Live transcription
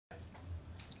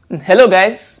Hello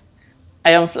guys,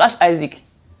 I am Flash Isaac,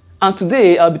 and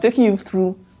today I'll be taking you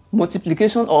through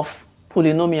multiplication of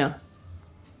polynomials.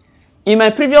 In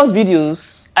my previous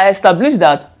videos, I established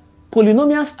that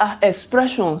polynomials are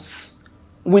expressions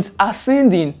with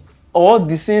ascending or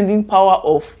descending power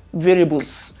of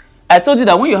variables. I told you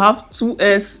that when you have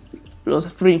 2s plus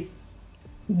 3,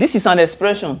 this is an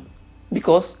expression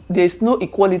because there is no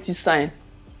equality sign.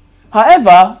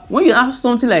 However, when you have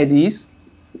something like this,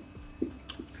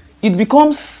 it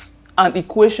becomes an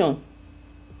equation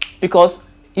because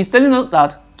it's telling us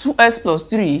that 2s plus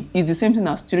 3 is the same thing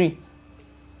as 3.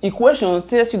 Equation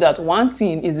tells you that one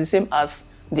thing is the same as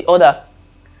the other.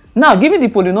 Now, given the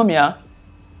polynomial,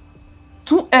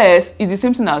 2s is the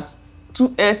same thing as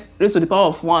 2s raised to the power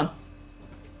of 1.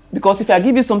 Because if I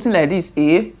give you something like this,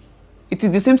 a, it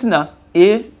is the same thing as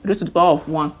a raised to the power of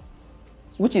 1,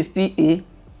 which is still a.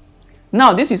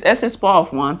 Now, this is s raised to the power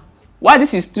of 1. Why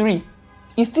this is 3?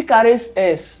 It still carries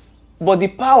s, but the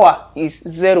power is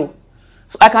 0.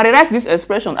 So I can rewrite this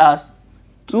expression as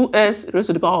 2s raised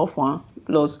to the power of 1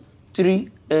 plus 3s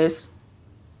raised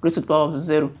to the power of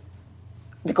 0.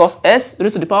 Because s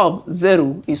raised to the power of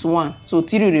 0 is 1, so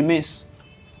 3 remains.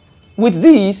 With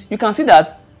this, you can see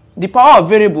that the power of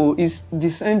variable is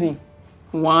descending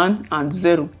 1 and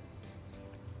 0.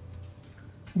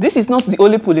 This is not the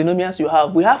only polynomials you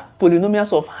have. We have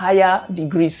polynomials of higher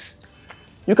degrees.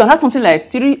 You can have something like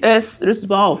 3s raised to the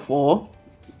power of 4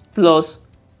 plus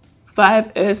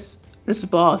 5s raised to the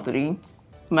power of 3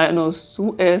 minus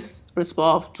 2s raised to the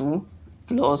power of 2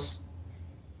 plus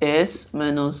s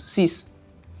minus 6.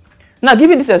 Now,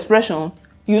 given this expression,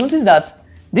 you notice that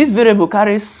this variable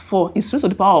carries 4, is raised to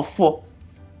the power of 4,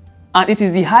 and it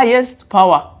is the highest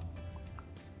power.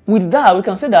 With that, we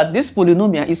can say that this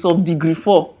polynomial is of degree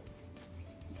 4.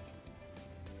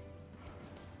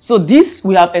 So this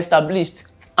we have established.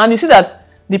 And you see that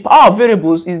the power of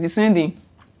variables is descending.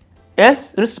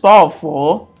 S raised to the power of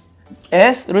 4,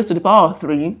 s raised to the power of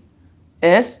 3,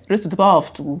 s raised to the power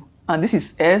of 2, and this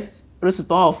is s raised to the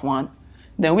power of 1.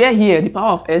 Then we are here, the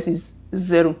power of s is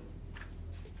 0.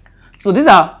 So these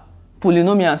are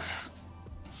polynomials.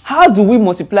 How do we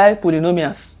multiply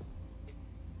polynomials?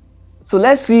 So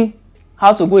let's see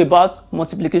how to go about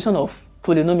multiplication of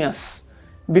polynomials.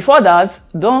 Before that,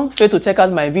 don't fail to check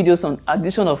out my videos on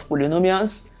addition of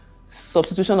polynomials,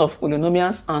 substitution of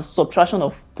polynomials, and subtraction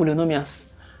of polynomials.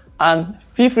 And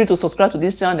feel free to subscribe to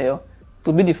this channel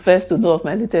to be the first to know of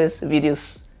my latest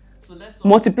videos. So let's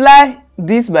multiply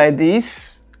this by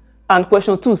this, and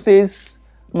question 2 says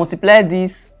multiply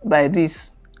this by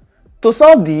this. To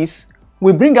solve this,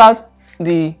 we bring out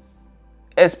the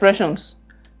expressions.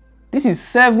 This is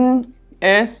 7s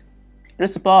raised to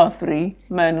the power of 3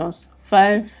 minus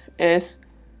 5s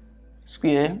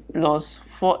squared plus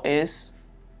 4s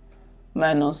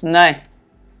minus 9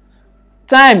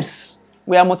 times,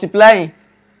 we are multiplying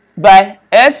by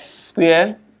s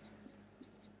squared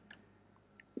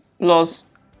plus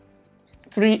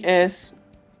 3s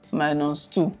minus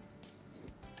 2.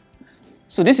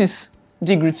 So this is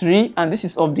degree 3 and this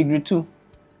is of degree 2.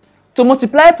 To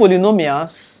multiply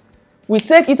polynomials, we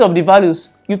take each of the values.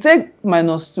 You take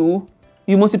minus 2,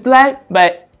 you multiply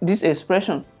by this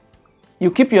expression. You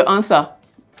keep your answer.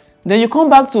 Then you come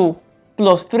back to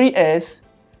plus 3s,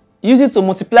 use it to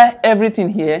multiply everything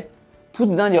here,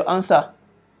 put down your answer.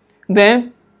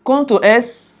 Then come to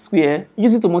s squared,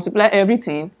 use it to multiply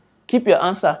everything, keep your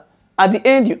answer. At the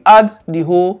end, you add the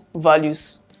whole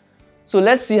values. So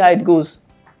let's see how it goes.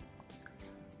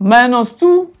 Minus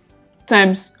 2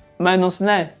 times minus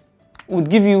 9 would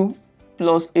give you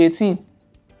plus 18.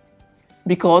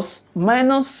 Because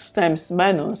minus times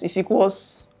minus is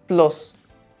equals plus.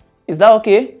 Is that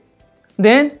okay?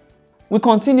 Then we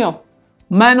continue.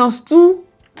 Minus 2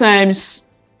 times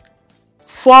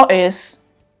 4s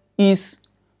is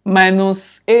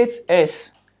minus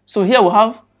 8s. So here we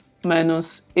have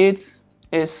minus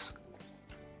 8s.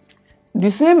 The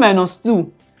same minus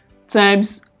 2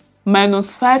 times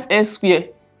minus 5s squared.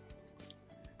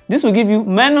 This will give you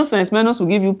minus times minus will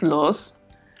give you plus.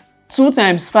 2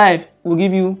 times 5 will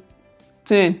give you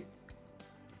 10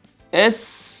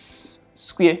 s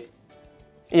squared.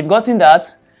 You've gotten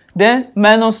that. Then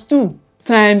minus 2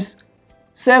 times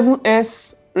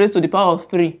 7s raised to the power of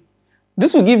 3.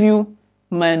 This will give you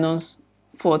minus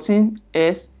 14s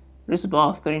raised to the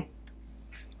power of 3.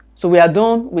 So we are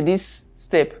done with this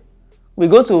step. We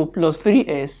go to plus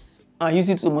 3s and use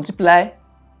it to multiply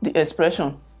the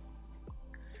expression.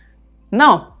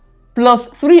 Now, plus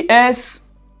 3s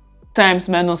times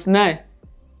minus 9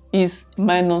 is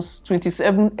minus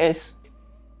 27s.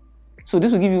 So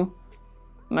this will give you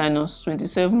minus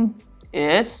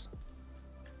 27s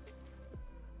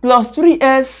plus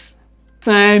 3s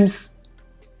times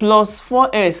plus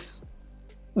 4s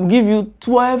will give you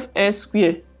 12s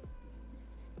squared.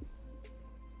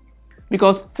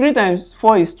 Because 3 times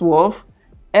 4 is 12,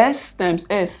 s times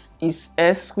s is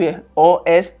s squared, or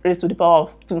s raised to the power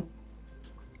of 2.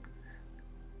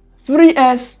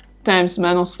 3s times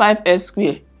minus 5s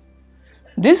squared.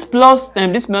 This plus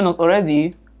times this minus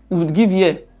already would give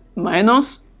here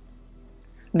minus.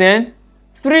 Then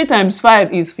 3 times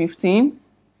 5 is 15.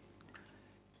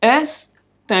 S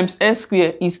times s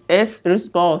squared is s raised to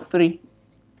the power of 3.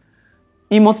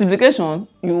 In multiplication,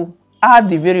 you add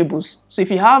the variables. So if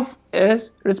you have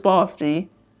s raised to the power of 3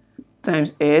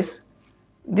 times s,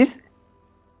 this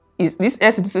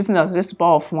s is written as raised to the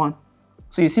power of 1.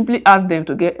 So you simply add them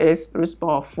to get s raised to the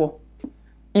power of 4.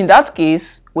 In that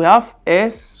case, we have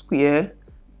s squared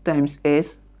times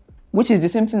s, which is the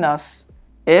same thing as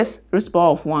s raised to the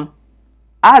power of 1.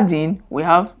 Adding, we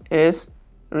have s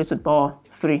raised to the power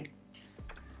of 3.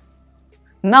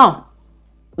 Now,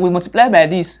 we multiply by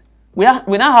this. We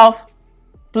now have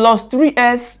plus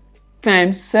 3s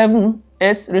times 7s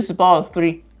raised to the power of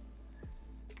 3.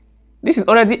 This is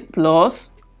already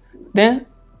plus. Then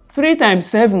 3 times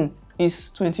 7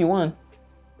 is 21.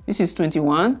 This is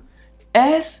 21.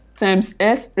 S times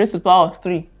s raised to the power of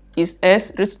 3 is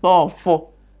s raised to the power of 4,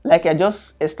 like I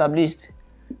just established.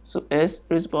 So s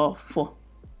raised to the power of 4.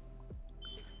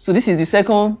 So this is the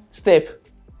second step.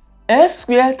 S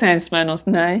squared times minus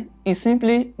 9 is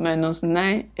simply minus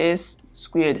 9s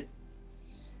squared.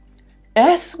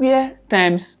 S squared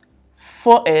times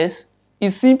 4s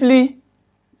is simply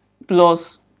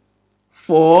plus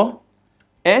 4.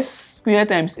 S squared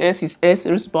times s is s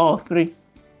raised to the power of 3.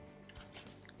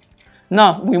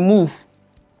 Now we move.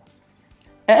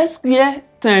 S squared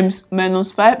times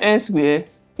minus 5s squared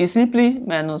is simply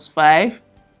minus 5s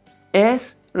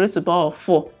raised to the power of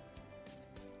 4.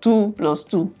 2 plus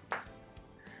 2.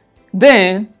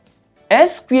 Then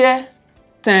s squared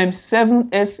times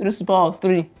 7s raised to the power of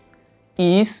 3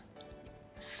 is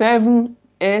 7s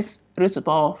raised to the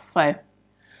power of 5.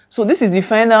 So this is the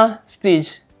final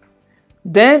stage.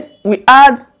 Then we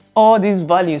add all these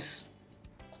values.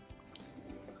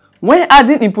 When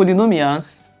adding in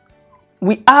polynomials,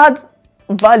 we add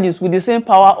values with the same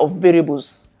power of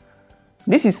variables.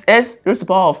 This is s raised to the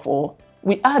power of 4.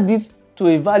 We add it to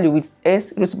a value with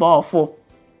s raised to the power of 4.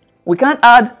 We can't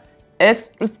add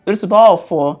s raised to the power of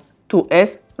 4 to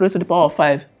s raised to the power of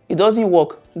 5. It doesn't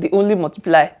work. They only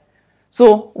multiply.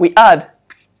 So we add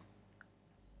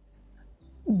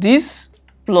this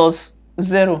plus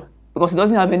 0 because it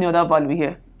doesn't have any other value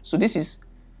here. So this is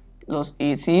plus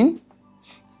 18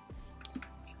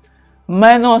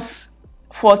 minus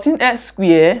 14s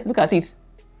squared. Look at it,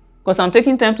 because I'm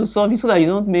taking time to solve it so that you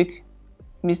don't make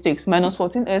mistakes. Minus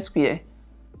 14s squared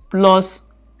plus,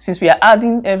 since we are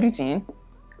adding everything,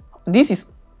 this is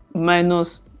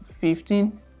minus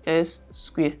 15s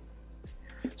squared.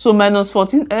 So minus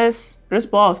 14s raised to the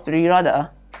power of 3 rather,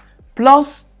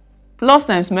 plus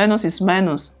times minus is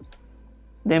minus,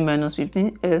 then minus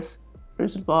 15s raised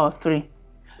to the power of 3.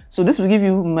 So this will give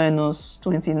you minus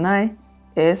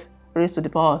 29s raised to the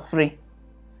power of 3.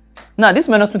 Now this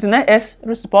minus 29s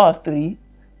raised to the power of 3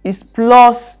 is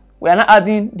plus, we are now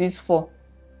adding this 4s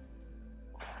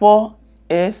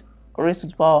raised to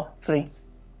the power of 3.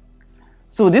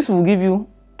 So this will give you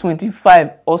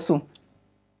 25 also,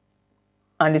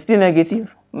 and it's still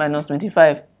negative, minus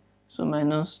 25. So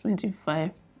minus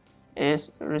 25s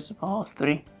raised to the power of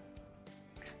 3.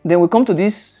 Then we come to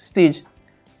this stage.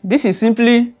 This is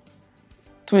simply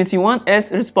 21s raised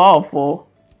to the power of 4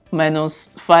 minus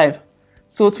 5.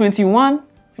 So 21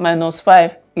 minus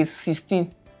 5 is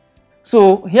 16.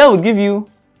 So here will give you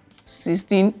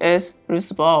 16s raised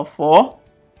to the power of 4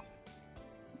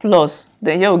 plus,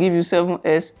 then here will give you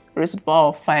 7s raised to the power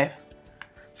of 5.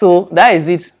 So that is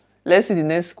it. Let's see the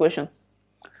next question.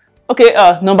 Okay,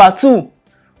 number 2.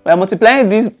 We are multiplying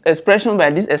this expression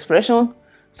by this expression.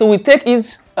 So we take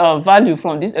its value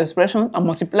from this expression and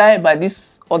multiply by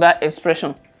this other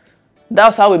expression.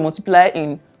 That's how we multiply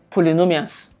in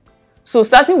polynomials. So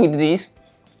starting with this,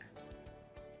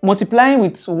 multiplying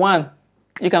with 1,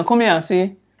 you can come here and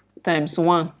say times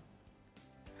 1.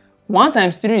 1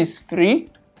 times 3 is 3.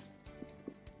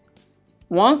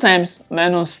 1 times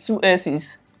minus 2s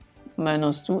is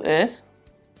minus 2s.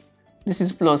 This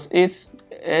is plus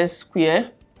 8s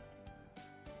squared.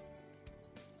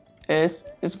 S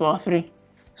is power 3.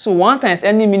 So 1 times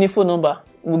any meaningful number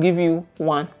will give you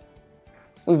 1.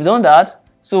 We've done that.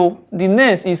 So the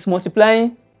next is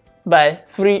multiplying by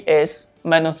 3s,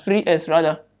 minus 3s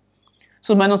rather.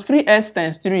 So minus 3s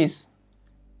times 3 is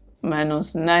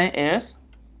minus 9s.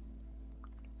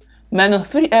 Minus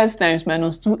 3s times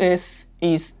minus 2s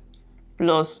is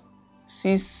plus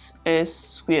 6s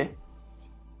squared.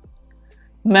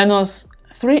 Minus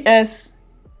 3s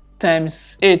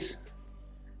times 8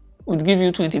 would give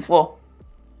you 24.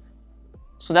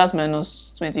 So that's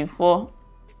minus 24s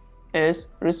raised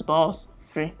to the power of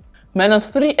 3. Minus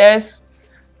 3s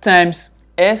times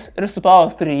s raised to the power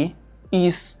of 3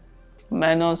 is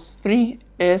minus 3s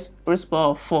raised to the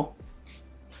power of 4.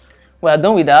 We are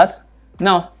done with that.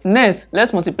 Now, next,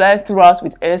 let's multiply throughout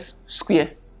with s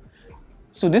squared.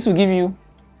 So this will give you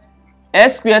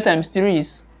s squared times 3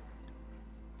 is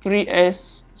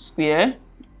 3s squared.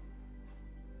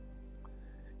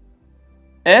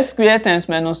 S squared times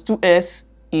minus 2s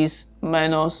is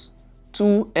minus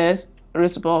 2s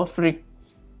raised to the power of 3.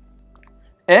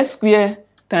 S squared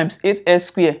times 8s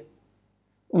squared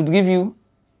would give you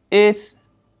 8s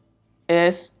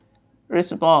raised to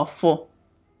the power of 4.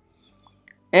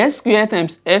 S squared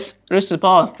times s raised to the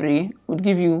power of 3 would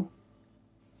give you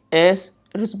s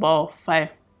raised to the power of 5.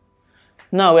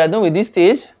 Now we are done with this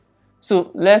stage,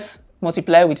 so let's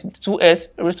multiply with 2s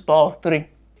raised to the power of 3.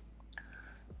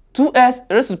 2s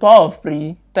raised to the power of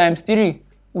 3 times 3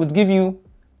 would give you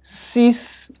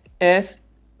 6s raised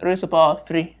to the power of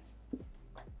 3.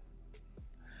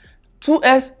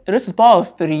 2s raised to the power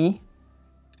of 3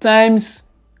 times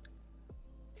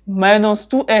minus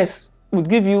 2s would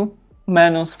give you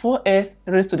minus 4s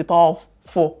raised to the power of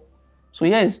 4. So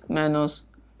here is minus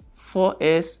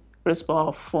 4s raised to the power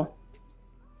of 4.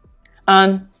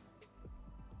 And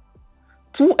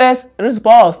 2s raised to the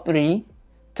power of 3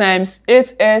 times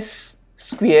 8s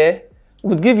squared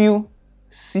would give you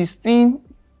 16s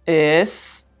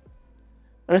raised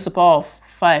to the power of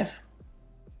 5.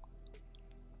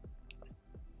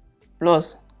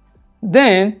 Plus,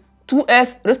 then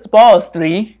 2s raised to the power of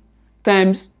 3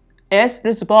 times s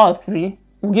raised to the power of 3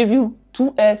 will give you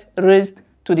 2s raised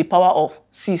to the power of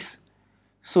 6.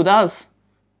 So that's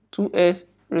 2s raised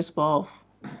to the power of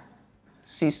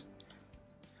 6.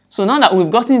 So now that we've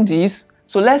gotten this,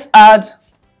 so let's add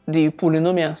the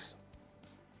polynomials.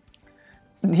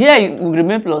 Here it will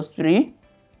remain plus 3.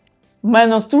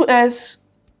 Minus 2s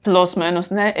plus minus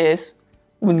 9s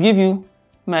will give you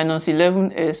minus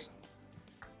 11s.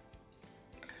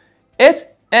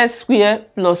 8s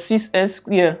squared plus 6s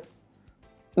squared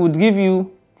would give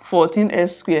you 14s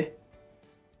squared.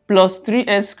 Plus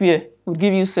 3s squared would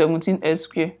give you 17s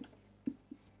squared.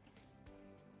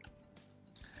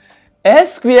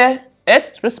 S squared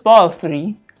s raised to the power of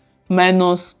 3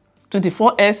 minus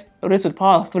 24s raised to the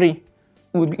power of 3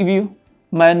 would give you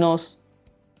minus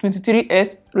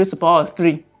 23s raised to the power of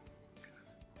 3.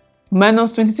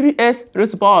 Minus 23s raised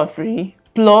to the power of 3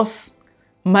 plus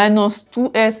minus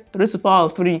 2s raised to the power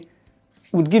of 3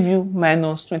 would give you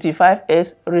minus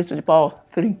 25s raised to the power of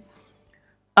 3.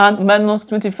 And minus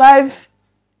 25s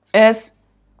raised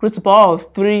to the power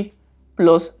of 3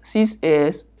 plus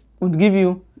 6s would give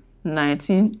you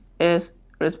 19s raised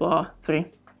to the power of 3.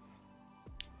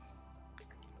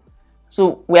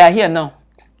 So we are here now.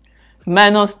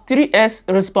 Minus 3s raised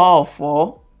to the power of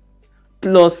 4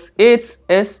 plus 8s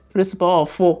raised to the power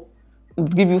of 4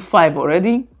 would give you 5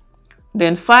 already.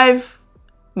 Then 5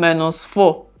 minus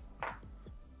 4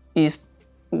 is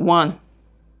 1.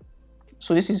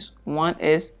 So this is 1s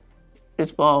raised to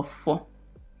the power of 4.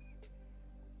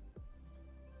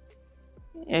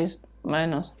 S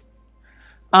minus.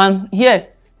 And here,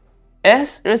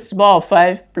 s raised to the power of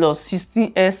 5 plus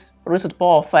 16s raised to the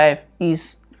power of 5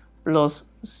 is plus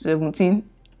 17s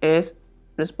raised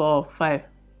to the power of 5.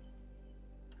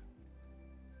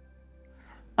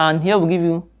 And here we'll give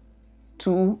you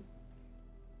 2s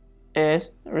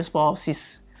raised to the power of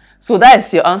 6. So that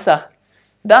is your answer.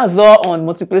 That's all on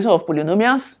multiplication of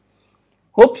polynomials.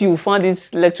 Hope you found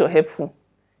this lecture helpful.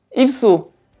 If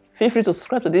so, feel free to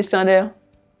subscribe to this channel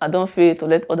and don't fail to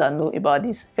let others know about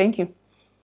this. Thank you.